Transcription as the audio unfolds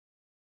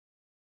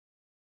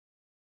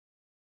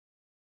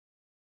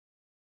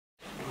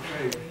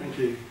Okay, thank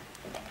you.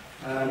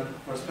 Well,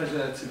 it's a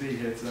pleasure to be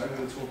here today. I'm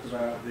going to talk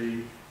about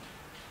the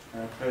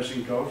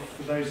Persian Gulf.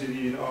 For those of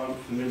you that aren't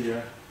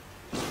familiar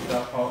with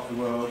that part of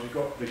the world, you've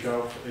got the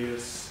Gulf.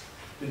 It's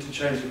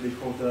interchangeably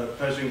called the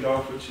Persian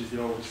Gulf, which is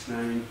the oldest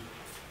name,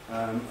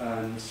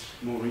 and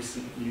more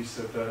recent use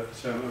of the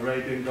term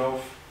Arabian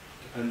Gulf.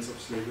 Depends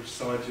obviously which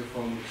side you're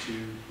from, which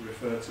you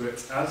refer to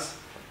it as.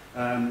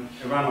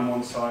 Iran on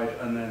one side,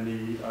 and then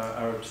the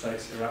Arab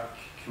states, Iraq,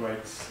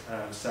 Kuwait,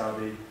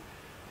 Saudi,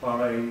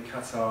 Bahrain,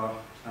 Qatar,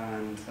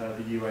 and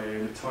the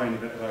UAE, and a tiny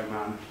bit of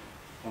Oman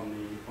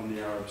on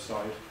the Arab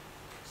side.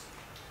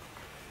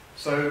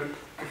 So,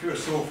 if you're a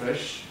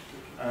sawfish,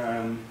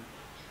 the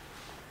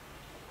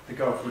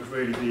Gulf would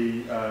really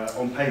be,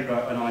 on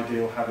paper, an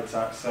ideal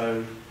habitat.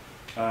 So,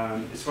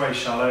 it's very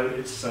shallow.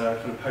 It's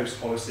kind of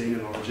post-Holocene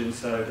in origin,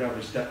 so the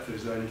average depth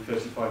is only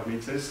 35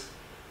 metres.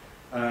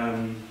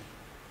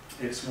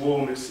 It's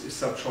warm, it's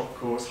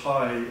subtropical, it's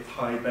high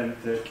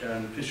benthic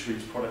and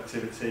fisheries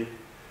productivity.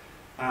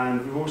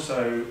 And we've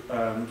also,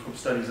 from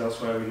studies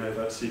elsewhere, we know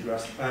that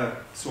seagrass,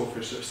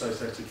 sawfish are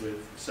associated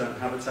with certain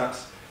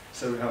habitats.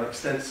 So we have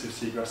extensive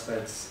seagrass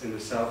beds in the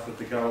south of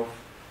the Gulf,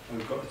 and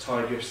we've got the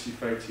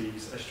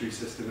Tigris-Euphrates estuary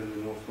system in the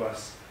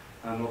northwest,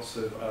 and lots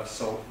of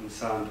salt and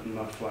sand and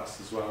mud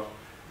flats as well.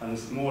 And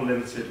there's more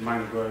limited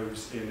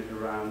mangroves in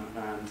Iran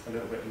and a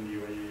little bit in the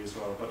UAE as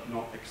well, but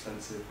not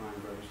extensive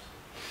mangroves.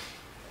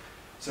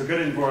 So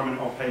good environment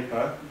on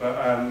paper, but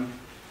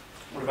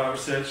what about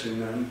researching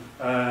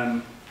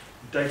them?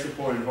 Data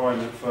poor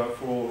environment for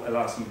all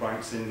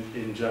elasmobranchs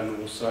in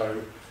general.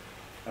 So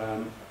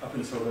up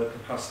until the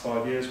past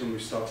 5 years, when we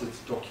started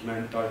to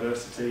document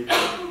diversity,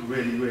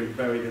 really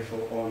very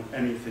little on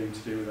anything to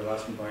do with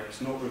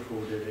elasmobranchs. Not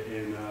recorded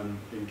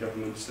in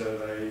government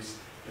surveys.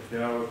 If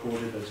they are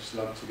recorded, they're just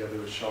lumped together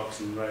with sharks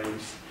and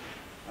rays.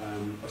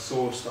 A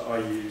source that I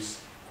use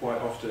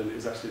quite often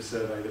is actually a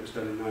survey that was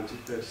done in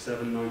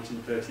 1937,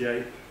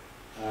 1938.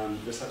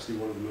 That's actually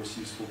one of the most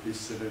useful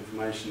pieces of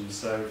information.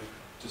 So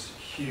just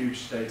a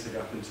huge data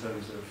gap in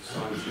terms of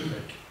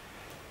scientific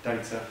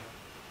data.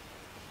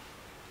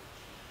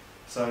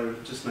 So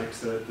it just makes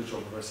the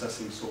job of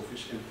assessing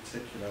sawfish in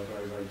particular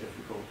very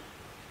difficult.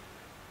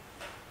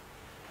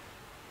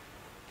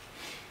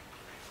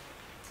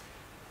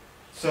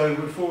 So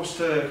we're forced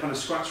to kind of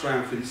scratch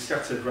around for these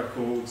scattered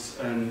records,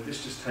 and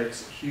this just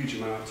takes a huge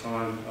amount of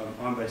time.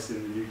 I'm based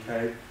in the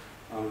UK.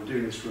 I'm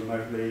doing this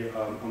remotely.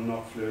 I'm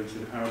not fluent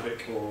in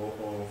Arabic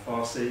or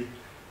Farsi,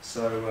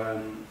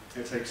 so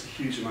it takes a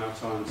huge amount of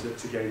time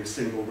to gain a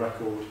single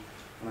record.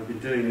 And I've been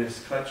doing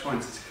this, trying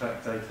to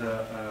collect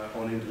data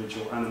on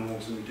individual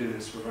animals, and we've been doing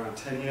this for around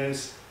 10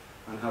 years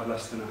and have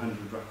less than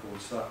 100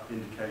 records. So that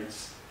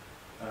indicates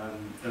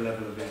the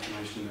level of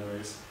information there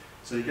is.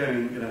 So you're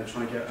going,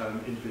 trying to get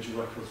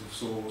individual records of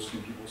saws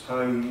from people's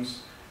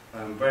homes,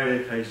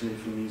 very occasionally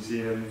from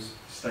museums.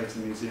 The state of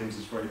museums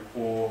is very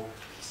poor.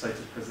 The state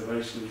of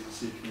preservation, you can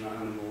see from that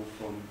animal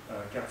from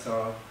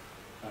Qatar,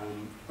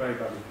 very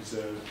badly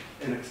preserved,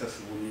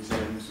 inaccessible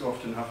museums. You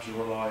often have to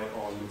rely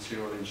on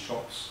material in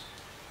shops,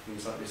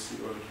 things like this that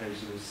you'll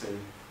occasionally see.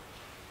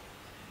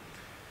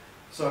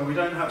 So we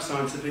don't have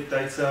scientific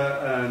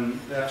data.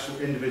 The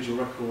actual individual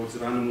records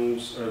of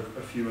animals are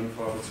few and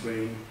far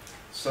between.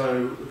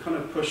 So we're kind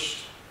of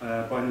pushed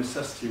by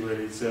necessity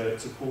really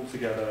to pull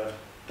together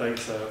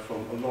data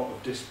from a lot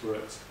of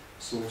disparate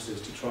sources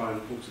to try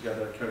and pull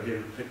together a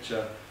coherent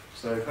picture.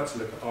 So we've had to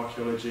look at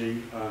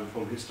archaeology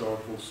from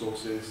historical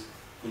sources,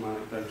 from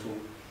anecdotal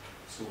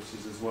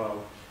sources as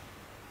well.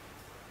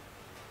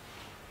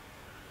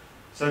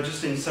 So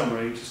just in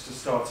summary, just to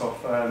start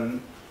off,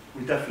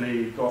 we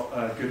definitely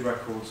got good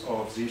records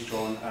of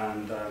Zeestron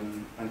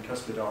and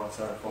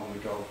Cuspidata from the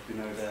Gulf. We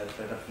know they're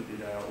definitely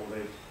there, or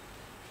they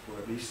were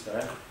at least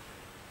there.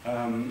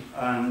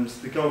 And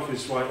the Gulf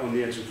is right on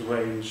the edge of the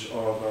range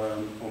of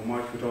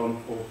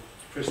Microdon, or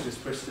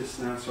Pristis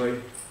now,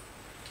 sorry,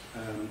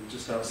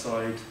 just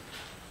outside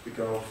the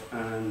Gulf,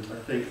 and I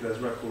think there's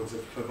records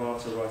of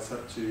Clavata right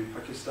up to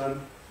Pakistan,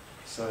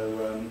 so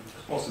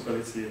a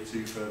possibility of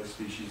 2 further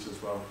species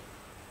as well.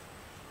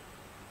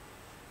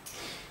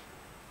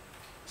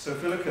 So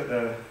if we look at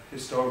the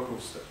historical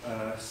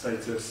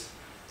status,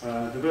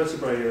 the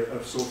vertebrae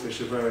of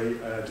sawfish are very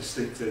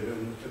distinctive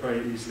and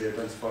very easily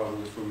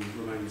identifiable from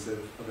remains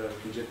of their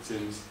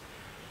conjectins.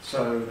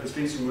 So there's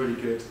been some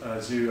really good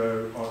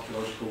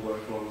zooarchaeological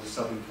work along the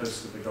southern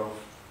coast of the Gulf,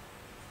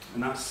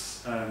 and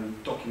that's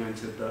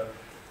documented that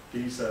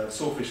these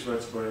sawfish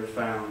vertebrae are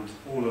found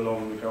all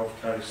along the Gulf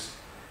Coast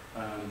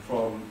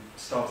from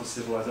start of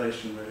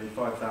civilization, really,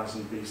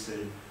 5000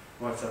 BC,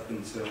 right up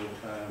until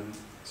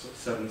sort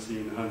of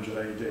 1700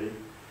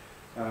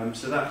 AD.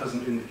 So that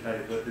doesn't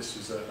indicate that this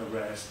was a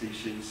rare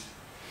species.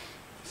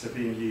 So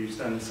being used,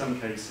 and in some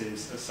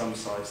cases, at some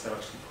sites, they're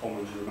actually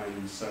common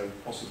remains, so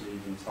possibly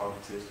even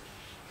targeted.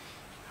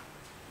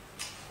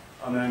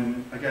 And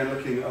then, again,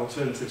 looking at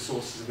alternative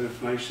sources of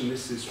information,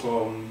 this is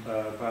from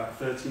about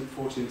 13th,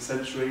 14th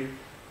century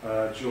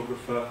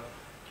geographer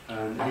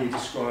And he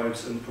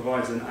describes and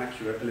provides an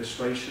accurate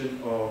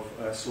illustration of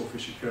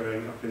sawfish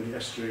occurring up in the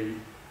estuary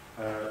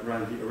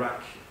around the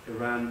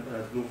Iran,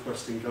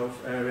 northwestern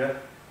Gulf area,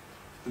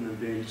 and then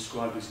being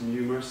described as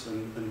numerous,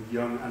 and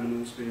young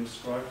animals being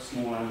described,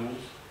 small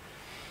animals.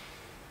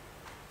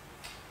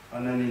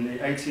 And then in the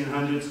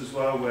 1800s as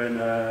well, when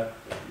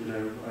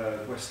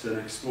Western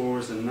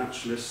explorers and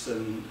naturalists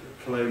and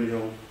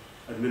colonial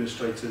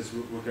administrators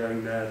were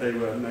going there, they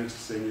were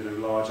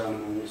noticing large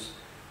animals,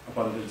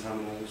 abundant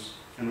animals,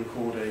 and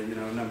recording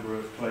a number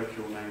of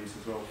colloquial names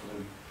as well for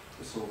them,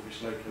 the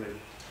sawfish locally.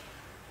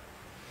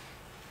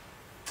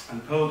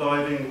 And pearl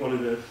diving, one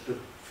of the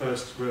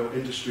first real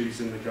industries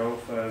in the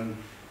Gulf,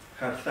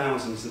 had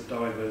thousands of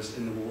divers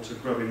in the water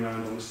grubbing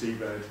around on the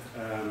seabed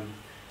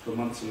for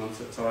months and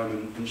months at a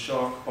time, and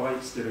shark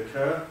bites did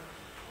occur,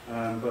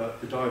 but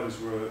the divers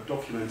were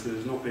documented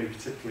as not being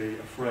particularly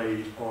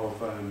afraid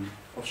of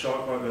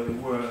shark bite, but they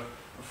were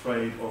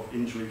afraid of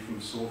injury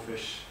from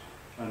sawfish,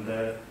 and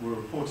there were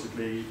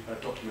reportedly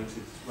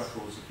documented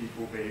records of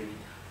people being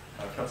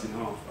cut in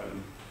half by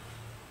them.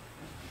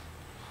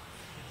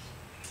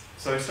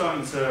 So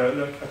starting to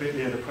look a bit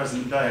near the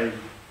present day,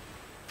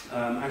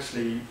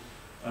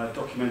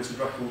 documented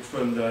record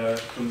from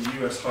the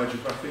US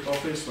Hydrographic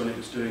Office when it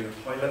was doing a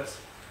pilot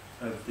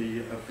of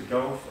the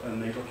Gulf,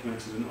 and they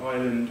documented an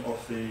island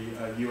off the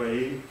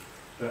UAE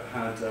that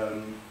had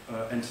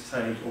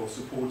entertained or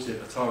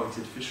supported a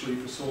targeted fishery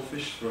for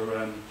sawfish for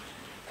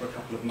a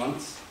couple of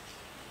months.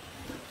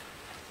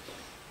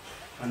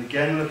 And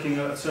again, looking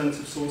at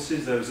alternative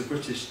sources, there was a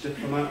British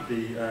diplomat,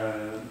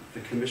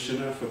 the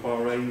commissioner for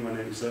Bahrain when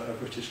it was a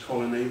British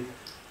colony,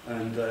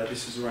 and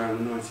this was around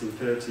the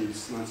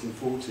 1930s,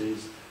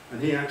 1940s,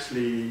 and he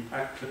actually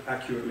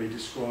accurately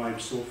described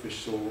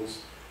sawfish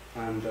sores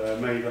and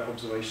made that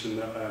observation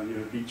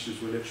that beaches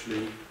were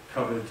literally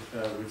covered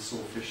with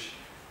sawfish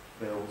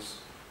bills.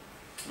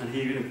 And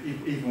he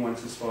even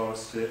went as far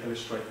as to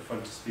illustrate the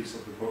frontispiece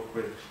of the book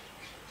with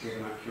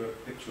an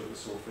accurate picture of the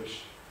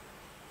sawfish.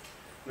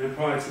 And then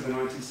prior to the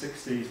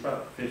 1960s,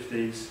 about the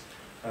 50s,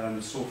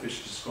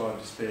 sawfish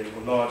described as being,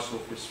 or large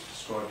sawfish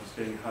described as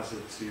being a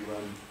hazard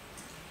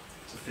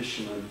to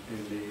fishermen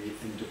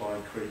in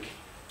Dubai Creek.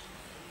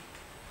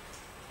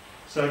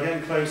 So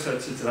getting closer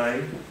to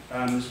today,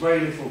 there's very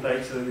little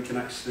data that we can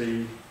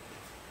actually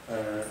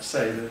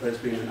say that there's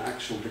been an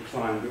actual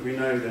decline, but we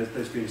know that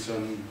there's been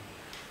some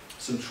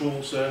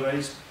trawl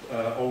surveys,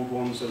 old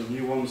ones and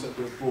new ones that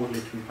were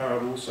broadly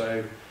comparable.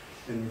 So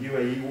in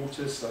UAE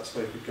waters, that's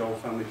both the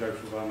Gulf and the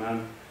Gulf of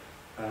Oman,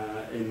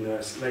 in the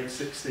late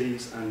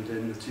 60s and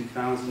in the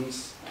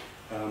 2000s.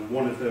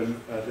 One of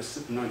them, the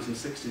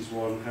 1960s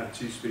one, had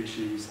two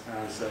species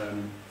as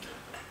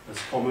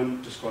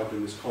common, described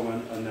them as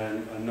common, and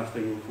then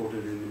nothing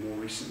recorded in the more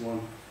recent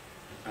one.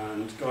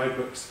 And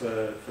guidebooks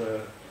for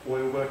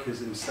oil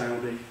workers in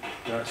Saudi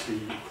who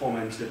actually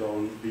commented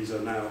on these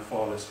are now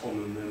far less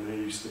common than they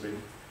used to be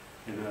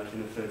in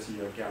a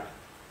 30-year gap.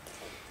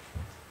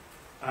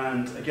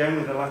 And again,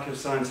 with the lack of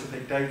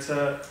scientific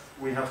data,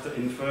 we have to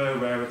infer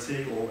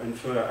rarity or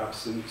infer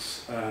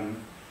absence.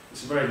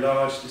 It's a very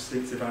large,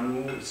 distinctive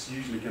animal. It's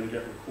usually going to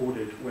get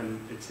recorded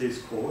when it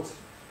is caught.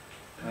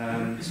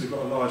 So we've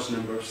got a large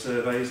number of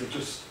surveys. I've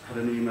just had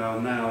an email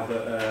now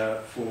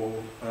that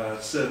for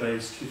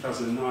surveys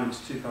 2009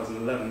 to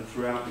 2011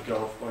 throughout the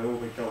Gulf by all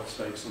the Gulf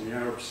states on the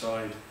Arab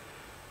side,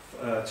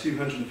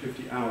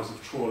 250 hours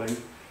of trawling,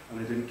 and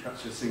they didn't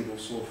catch a single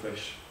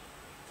sawfish.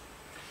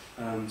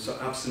 So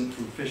absent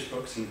from fish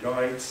books and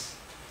guides.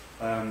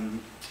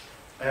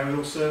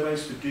 Aerial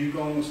surveys for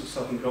dugongs, the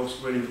southern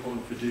Gulf's really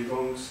important for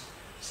dugongs.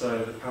 So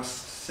the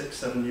past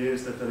 6-7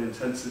 years they've done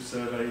intensive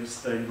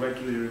surveys. They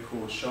regularly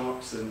record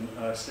sharks and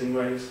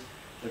stingrays.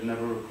 They've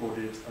never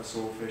recorded a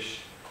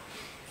sawfish.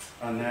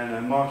 And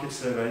then market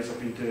surveys I've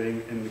been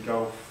doing in the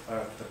Gulf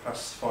for the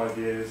past 5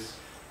 years.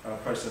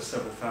 Processed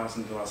several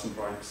thousand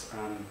elasmobranchs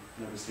and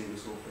never seen a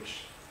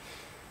sawfish.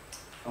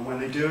 And when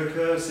they do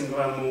occur,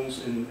 single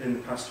animals in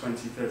the past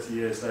 20-30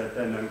 years,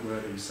 they're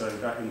noteworthy, so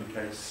that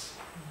indicates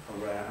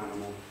a rare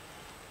animal.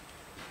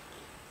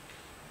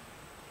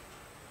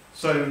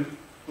 So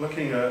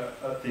looking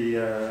at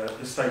the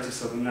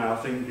status of them now, I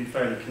think we'd be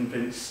fairly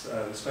convinced,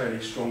 there's fairly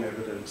strong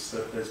evidence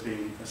that there's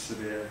been a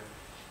severe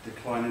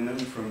decline in them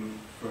from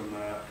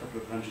a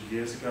couple of hundred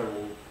years ago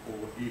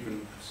or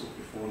even sort of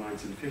before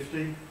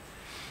 1950.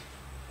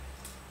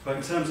 But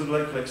in terms of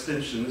local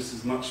extinction, this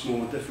is much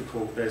more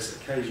difficult. There's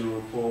occasional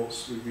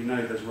reports. We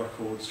know there's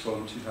records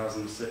from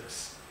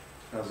 2006,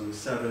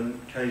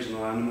 2007,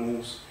 occasional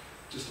animals,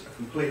 just a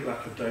complete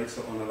lack of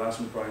data on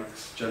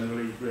elasmobranchs,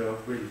 generally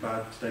really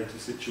bad data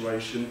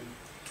situation.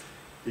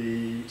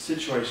 The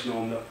situation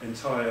on the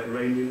entire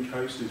Iranian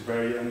coast is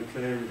very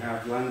unclear. We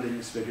have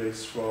landings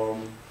figures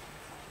from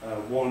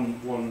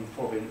one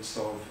province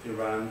of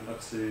Iran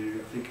up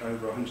to, I think,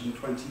 over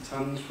 120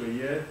 tonnes for a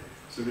year.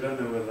 So we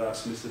don't know whether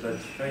that's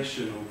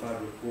misidentification or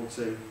bad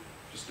reporting,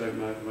 just don't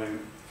know at the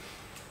moment.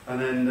 And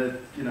then,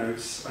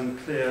 it's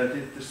unclear,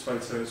 this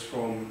photo is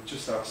from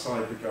just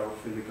outside the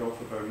Gulf, in the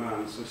Gulf of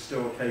Oman, so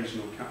still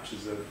occasional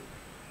captures of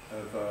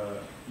of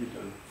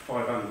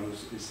 5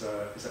 animals is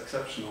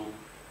exceptional.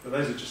 But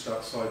those are just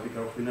outside the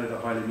Gulf. We know they're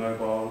highly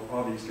mobile.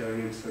 Are these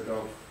going into the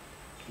Gulf?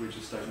 We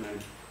just don't know.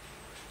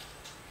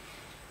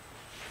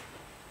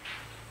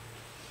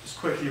 Just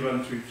quickly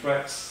run through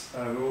threats.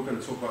 We're all going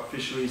to talk about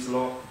fisheries a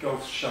lot. The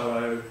Gulf's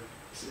shallow.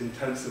 It's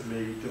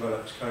intensively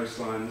developed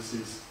coastline. This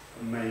is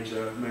a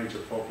major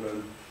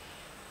problem.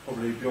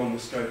 Probably beyond the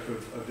scope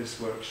of this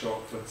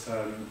workshop, but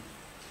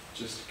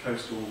just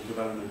coastal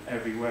development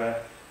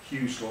everywhere.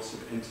 Huge loss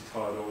of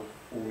intertidal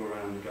all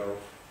around the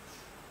Gulf.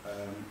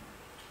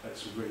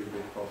 It's a really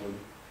big problem.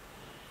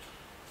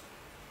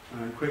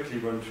 And quickly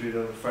run through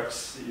the other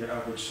threats that your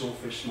average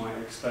sawfish might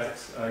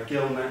expect.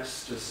 Gill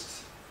nets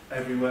just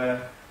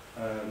everywhere.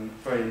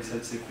 Very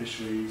intensive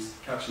fisheries,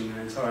 catching an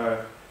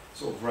entire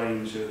sort of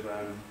range of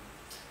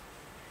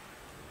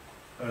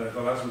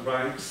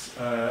elasmobranchs.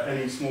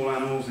 Any small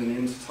animals in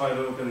the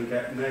intertidal are going to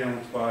get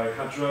nailed by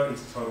hadra,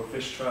 intertidal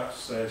fish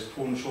traps. There's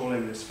prawn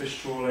trawling, there's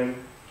fish trawling,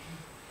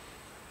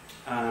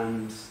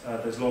 and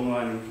there's long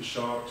lining for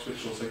sharks,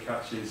 which also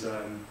catches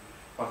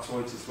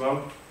batoids as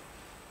well.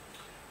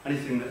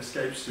 Anything that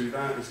escapes through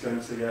that is going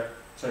to get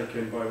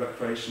taken by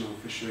recreational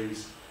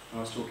fisheries. I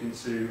was talking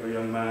to a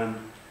young man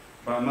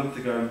about a month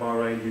ago in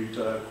Bahrain who'd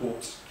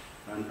caught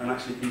and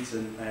actually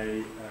eaten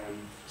a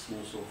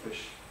small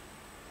sawfish.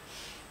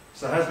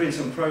 So there has been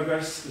some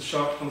progress. The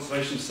Shark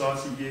Conservation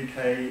Society,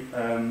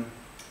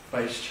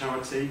 UK-based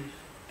charity,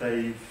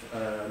 they've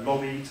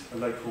lobbied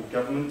local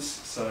governments,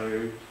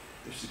 so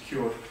they've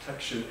secured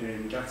protection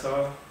in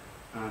Qatar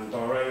and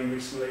Bahrain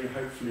recently,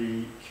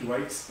 hopefully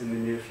Kuwait in the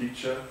near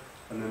future,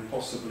 and then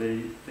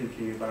possibly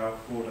thinking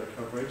about broader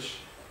coverage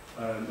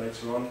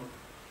later on.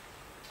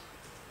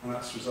 And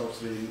that's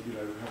resulted in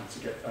having to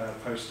get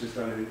posters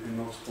done in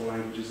multiple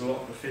languages. A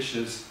lot of the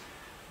fishers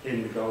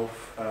in the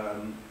Gulf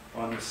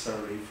aren't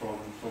necessarily from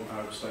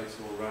Arab states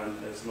or around.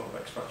 There's a lot of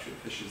expatriate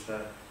fishers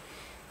there.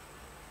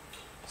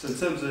 So in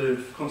terms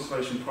of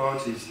conservation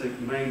priorities, I think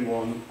the main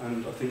one,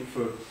 and I think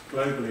for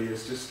globally,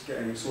 is just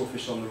getting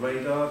sawfish on the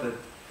radar. They're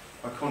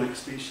iconic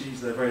species,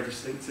 they're very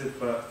distinctive,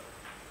 but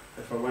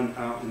if I went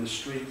out in the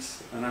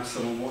streets and asked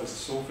someone what is a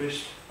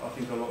sawfish, I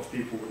think a lot of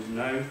people wouldn't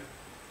know.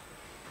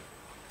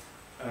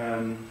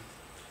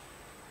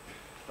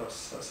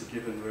 That's a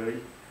given, really.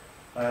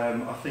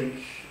 I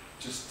think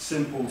just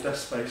simple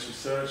desk-based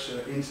research,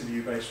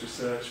 interview-based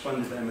research,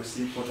 funded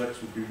MSc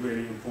projects would be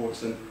really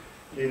important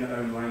in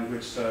own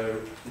language.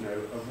 So,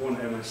 of one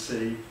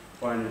MSc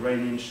by an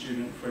Iranian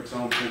student, for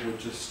example, would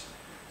just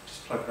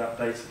plug that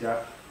data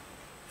gap.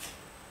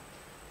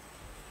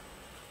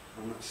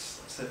 And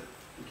that's it.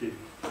 Thank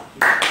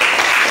you.